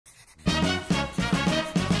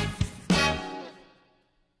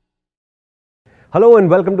Hello and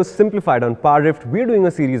welcome to Simplified on PowerDrift. We're doing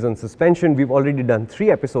a series on suspension. We've already done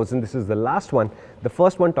 3 episodes and this is the last one. The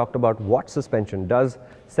first one talked about what suspension does.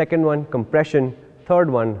 Second one, compression. Third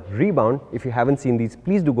one, rebound. If you haven't seen these,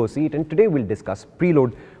 please do go see it. And today we'll discuss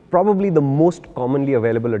preload, probably the most commonly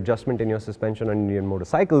available adjustment in your suspension on Indian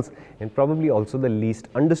motorcycles and probably also the least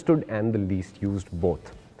understood and the least used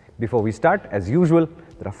both. Before we start, as usual,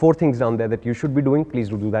 there are 4 things down there that you should be doing. Please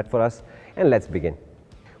do that for us and let's begin.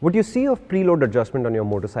 What you see of preload adjustment on your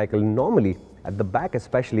motorcycle normally, at the back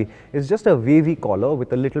especially, is just a wavy collar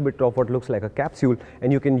with a little bit of what looks like a capsule,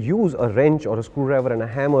 and you can use a wrench or a screwdriver and a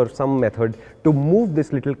hammer, some method, to move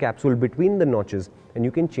this little capsule between the notches and you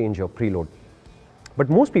can change your preload. But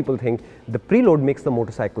most people think the preload makes the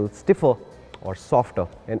motorcycle stiffer or softer,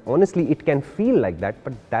 and honestly it can feel like that,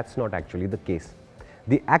 but that's not actually the case.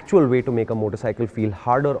 The actual way to make a motorcycle feel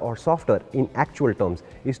harder or softer in actual terms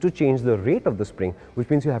is to change the rate of the spring, which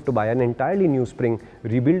means you have to buy an entirely new spring,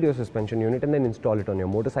 rebuild your suspension unit and then install it on your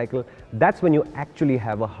motorcycle. That's when you actually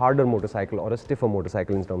have a harder motorcycle or a stiffer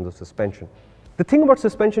motorcycle in terms of suspension. The thing about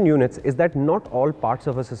suspension units is that not all parts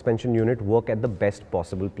of a suspension unit work at the best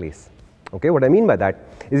possible place. Okay, what I mean by that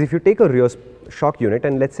is if you take a rear shock unit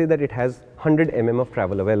and let's say that it has 100 mm of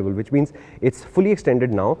travel available, which means it's fully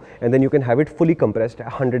extended now and then you can have it fully compressed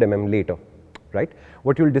 100 mm later, right?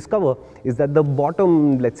 What you'll discover is that the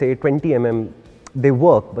bottom, let's say 20 mm, they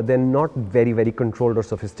work, but they're not very controlled or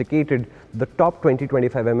sophisticated. The top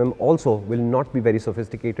 20-25 mm also will not be very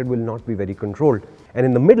sophisticated, will not be very controlled. And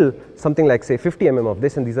in the middle, something like say 50 mm of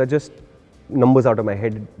this, and these are just numbers out of my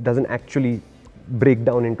head, it doesn't actually break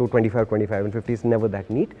down into 25 and 50, is never that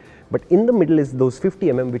neat, but in the middle is those 50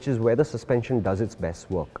 mm, which is where the suspension does its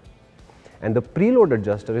best work. And the preload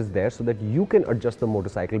adjuster is there so that you can adjust the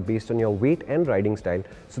motorcycle based on your weight and riding style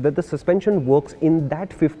so that the suspension works in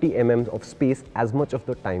that 50 mm of space as much of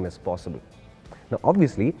the time as possible. Now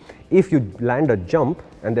obviously, if you land a jump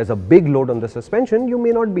and there's a big load on the suspension, you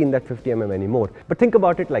may not be in that 50 mm anymore. But think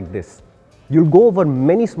about it like this. You'll go over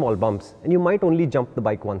many small bumps and you might only jump the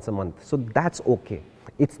bike once a month, so that's okay.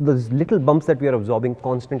 It's those little bumps that we are absorbing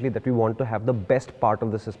constantly that we want to have the best part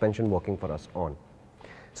of the suspension working for us on.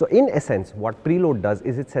 So in essence, what preload does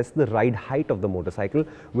is it sets the ride height of the motorcycle,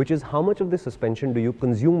 which is how much of the suspension do you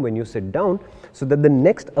consume when you sit down, so that the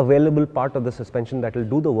next available part of the suspension that will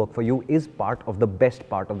do the work for you is part of the best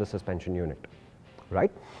part of the suspension unit,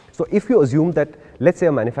 right? So if you assume that, let's say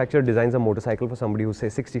a manufacturer designs a motorcycle for somebody who's say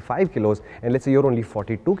 65 kilos and let's say you're only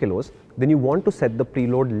 42 kilos, then you want to set the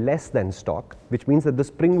preload less than stock, which means that the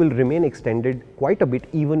spring will remain extended quite a bit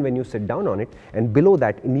even when you sit down on it, and below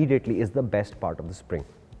that immediately is the best part of the spring.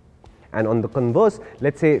 And on the converse,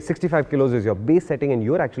 let's say 65 kilos is your base setting and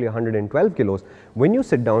you're actually 112 kilos. When you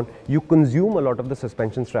sit down, you consume a lot of the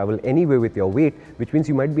suspension's travel anyway with your weight, which means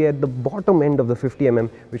you might be at the bottom end of the 50 mm,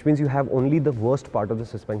 which means you have only the worst part of the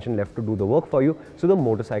suspension left to do the work for you, so the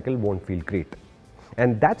motorcycle won't feel great.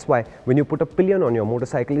 And that's why when you put a pillion on your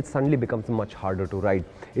motorcycle, it suddenly becomes much harder to ride.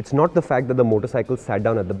 It's not the fact that the motorcycle sat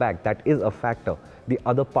down at the back, that is a factor. The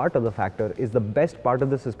other part of the factor is the best part of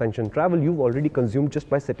the suspension travel you've already consumed just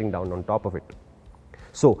by sitting down on top of it.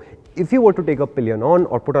 So if you were to take a pillion on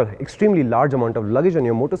or put an extremely large amount of luggage on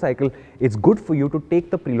your motorcycle, it's good for you to take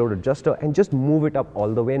the preload adjuster and just move it up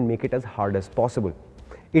all the way and make it as hard as possible.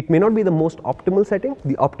 It may not be the most optimal setting.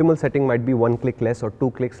 The optimal setting might be 1 click less or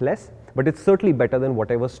 2 clicks less, but it's certainly better than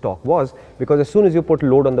whatever stock was, because as soon as you put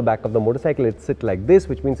load on the back of the motorcycle, it sits like this,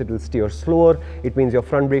 which means it will steer slower, it means your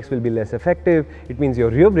front brakes will be less effective, it means your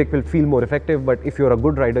rear brake will feel more effective, but if you're a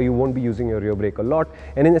good rider, you won't be using your rear brake a lot,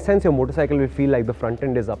 and in a sense your motorcycle will feel like the front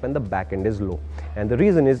end is up and the back end is low. And the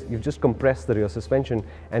reason is you've just compressed the rear suspension,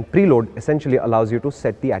 and preload essentially allows you to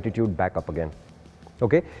set the attitude back up again.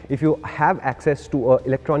 Okay, if you have access to an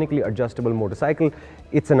electronically adjustable motorcycle,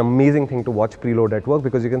 it's an amazing thing to watch preload at work,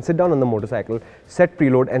 because you can sit down on the motorcycle, set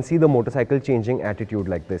preload and see the motorcycle changing attitude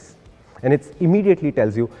like this. And it immediately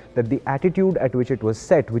tells you that the attitude at which it was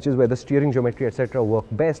set, which is where the steering geometry etc. work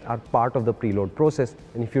best, are part of the preload process,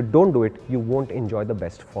 and if you don't do it, you won't enjoy the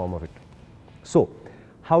best form of it. So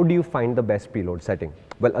how do you find the best preload setting?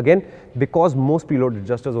 Well, again, because most preload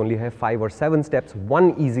adjusters only have 5 or 7 steps,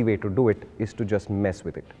 one easy way to do it is to just mess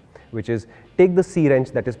with it, which is take the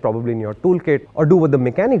C-wrench that is probably in your toolkit, or do what the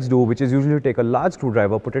mechanics do, which is usually take a large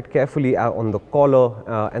screwdriver, put it carefully on the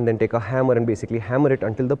collar, and then take a hammer and basically hammer it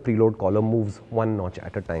until the preload collar moves 1 notch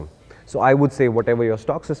at a time. So I would say whatever your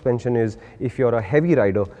stock suspension is, if you're a heavy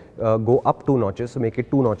rider, go up 2 notches, so make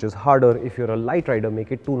it 2 notches harder. If you're a light rider,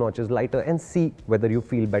 make it 2 notches lighter and see whether you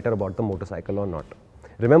feel better about the motorcycle or not.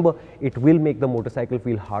 Remember, it will make the motorcycle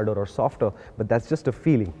feel harder or softer, but that's just a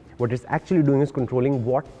feeling. What it's actually doing is controlling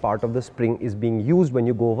what part of the spring is being used when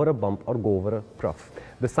you go over a bump or go over a trough.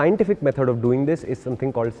 The scientific method of doing this is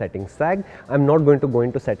something called setting sag. I'm not going to go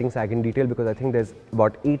into setting sag in detail because I think there's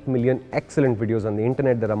about 8 million excellent videos on the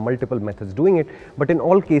internet. There are multiple methods doing it, but in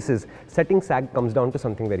all cases, setting sag comes down to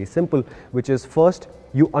something very simple, which is first,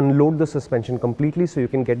 you unload the suspension completely so you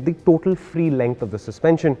can get the total free length of the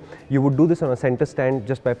suspension. You would do this on a center stand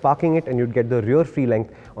just by parking it, and you'd get the rear free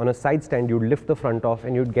length. On a side stand, you'd lift the front off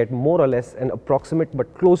and you'd get more or less an approximate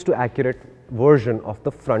but close to accurate version of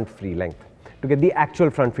the front free length. To get the actual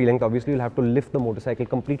front free length, obviously you'll have to lift the motorcycle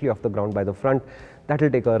completely off the ground by the front. That will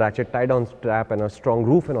take a ratchet tie-down strap and a strong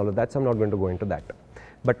roof and all of that, so I'm not going to go into that.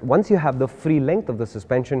 But once you have the free length of the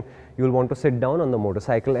suspension, you will want to sit down on the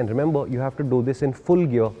motorcycle, and remember, you have to do this in full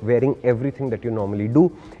gear, wearing everything that you normally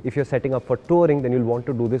do. If you're setting up for touring, then you'll want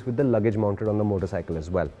to do this with the luggage mounted on the motorcycle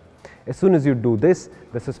as well. As soon as you do this,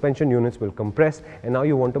 the suspension units will compress, and now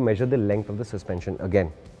you want to measure the length of the suspension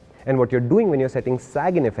again. And what you're doing when you're setting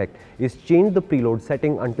sag in effect is change the preload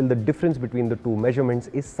setting until the difference between the two measurements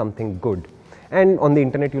is something good. And on the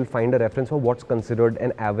internet, you'll find a reference for what's considered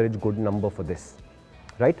an average good number for this.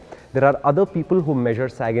 Right? There are other people who measure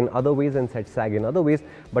sag in other ways and set sag in other ways,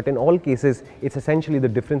 but in all cases, it's essentially the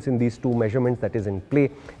difference in these two measurements that is in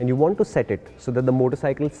play, and you want to set it so that the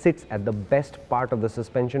motorcycle sits at the best part of the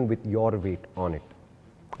suspension with your weight on it.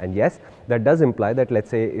 And yes, that does imply that,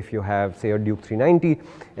 let's say if you have, say, a Duke 390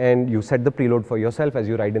 and you set the preload for yourself as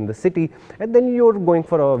you ride in the city, and then you're going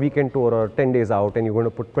for a weekend tour or 10 days out and you're going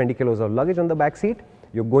to put 20 kilos of luggage on the back seat,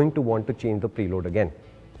 you're going to want to change the preload again.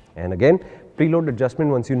 And again, preload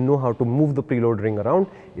adjustment, once you know how to move the preload ring around,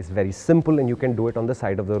 is very simple, and you can do it on the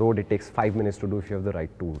side of the road. It takes 5 minutes to do if you have the right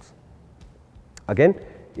tools. Again,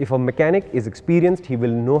 if a mechanic is experienced, he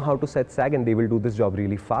will know how to set sag and they will do this job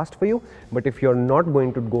really fast for you. But if you're not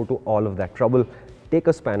going to go to all of that trouble, take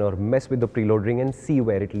a spanner, mess with the preload ring and see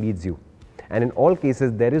where it leads you. And in all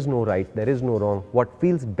cases, there is no right, there is no wrong. What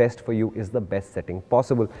feels best for you is the best setting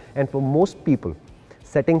possible. And for most people,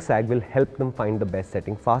 setting sag will help them find the best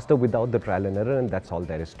setting faster without the trial and error, and that's all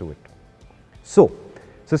there is to it. So,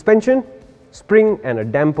 suspension, spring and a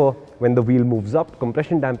damper when the wheel moves up,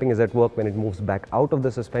 compression damping is at work when it moves back out of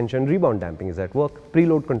the suspension, rebound damping is at work,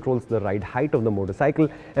 preload controls the ride height of the motorcycle,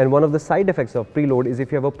 and one of the side effects of preload is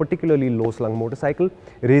if you have a particularly low slung motorcycle,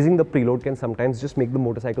 raising the preload can sometimes just make the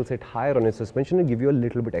motorcycle sit higher on its suspension and give you a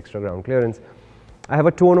little bit extra ground clearance. I have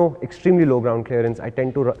a 2.0, extremely low ground clearance. I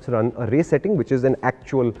tend to run a race setting, which is an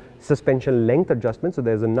actual suspension length adjustment. So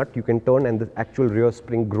there's a nut you can turn and the actual rear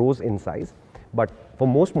spring grows in size. But for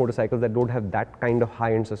most motorcycles that don't have that kind of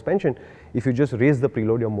high-end suspension, if you just raise the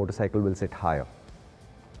preload, your motorcycle will sit higher.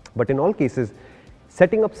 But in all cases,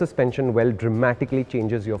 setting up suspension well dramatically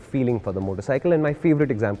changes your feeling for the motorcycle. And my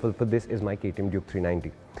favorite example for this is my KTM Duke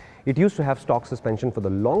 390. It used to have stock suspension for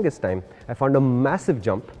the longest time. I found a massive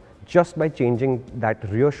jump just by changing that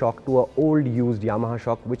rear shock to an old used Yamaha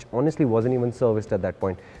shock, which honestly wasn't even serviced at that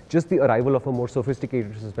point. Just the arrival of a more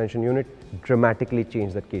sophisticated suspension unit dramatically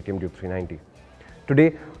changed that KTM Duke 390.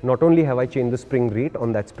 Today, not only have I changed the spring rate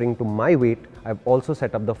on that spring to my weight, I've also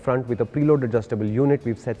set up the front with a preload adjustable unit.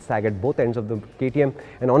 We've set sag at both ends of the KTM,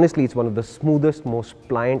 and honestly, it's one of the smoothest, most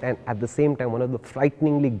pliant, and at the same time, one of the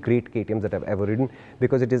frighteningly great KTMs that I've ever ridden,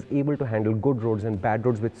 because it is able to handle good roads and bad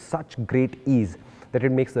roads with such great ease that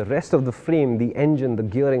it makes the rest of the frame, the engine, the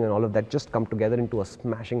gearing and all of that just come together into a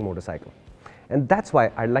smashing motorcycle. And that's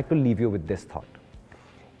why I'd like to leave you with this thought.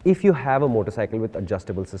 If you have a motorcycle with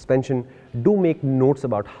adjustable suspension, do make notes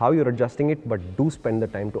about how you're adjusting it, but do spend the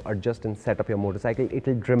time to adjust and set up your motorcycle. It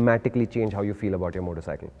will dramatically change how you feel about your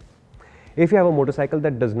motorcycle. If you have a motorcycle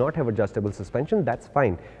that does not have adjustable suspension, that's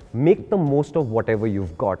fine. Make the most of whatever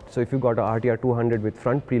you've got. So if you've got a RTR 200 with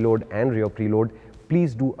front preload and rear preload,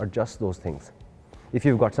 please do adjust those things. If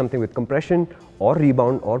you've got something with compression or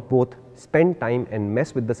rebound or both, spend time and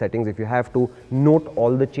mess with the settings if you have to. Note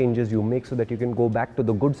all the changes you make so that you can go back to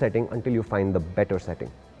the good setting until you find the better setting.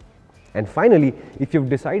 And finally, if you've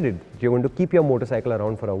decided you're going to keep your motorcycle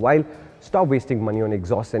around for a while, stop wasting money on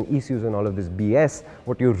exhausts and ECUs and all of this BS.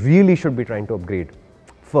 What you really should be trying to upgrade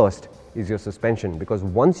first is your suspension, because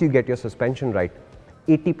once you get your suspension right,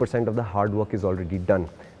 80% of the hard work is already done.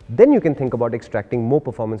 Then you can think about extracting more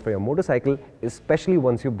performance for your motorcycle, especially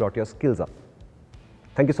once you've brought your skills up.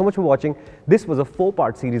 Thank you so much for watching. This was a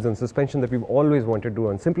 4-part series on suspension that we've always wanted to do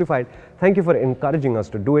on Simplified. Thank you for encouraging us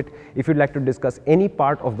to do it. If you'd like to discuss any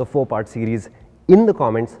part of the 4-part series in the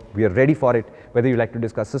comments, we are ready for it. Whether you'd like to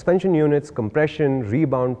discuss suspension units, compression,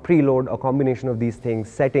 rebound, preload, a combination of these things,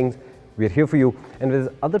 settings, we're here for you. And if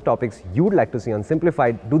there's other topics you would like to see on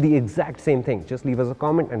Simplified, do the exact same thing. Just leave us a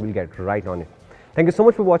comment and we'll get right on it. Thank you so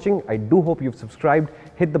much for watching. I do hope you've subscribed.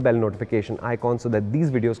 Hit the bell notification icon so that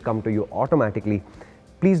these videos come to you automatically.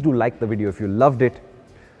 Please do like the video if you loved it.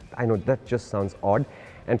 I know that just sounds odd.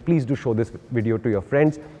 And please do show this video to your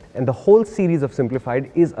friends. And the whole series of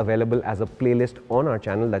Simplified is available as a playlist on our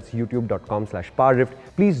channel. That's youtube.com/PowerDrift.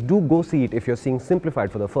 Please do go see it if you're seeing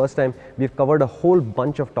Simplified for the first time. We've covered a whole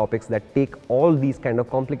bunch of topics that take all these kind of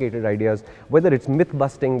complicated ideas, whether it's myth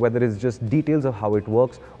busting, whether it's just details of how it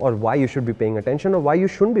works, or why you should be paying attention or why you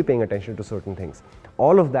shouldn't be paying attention to certain things.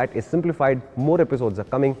 All of that is Simplified. More episodes are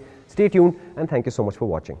coming. Stay tuned and thank you so much for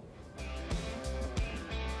watching.